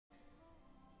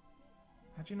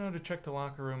How'd you know to check the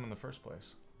locker room in the first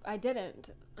place? I didn't.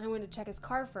 I went to check his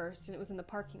car first, and it was in the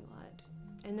parking lot.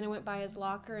 And then I went by his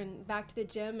locker and back to the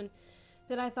gym, and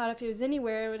then I thought if it was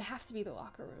anywhere, it would have to be the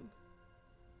locker room.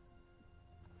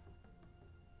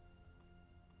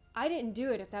 I didn't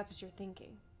do it, if that's what you're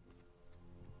thinking.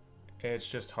 It's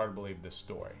just hard to believe this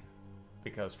story.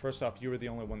 Because first off, you were the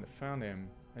only one that found him,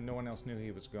 and no one else knew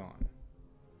he was gone.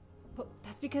 But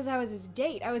that's because I was his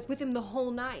date. I was with him the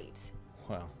whole night.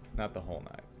 Well, not the whole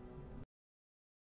night.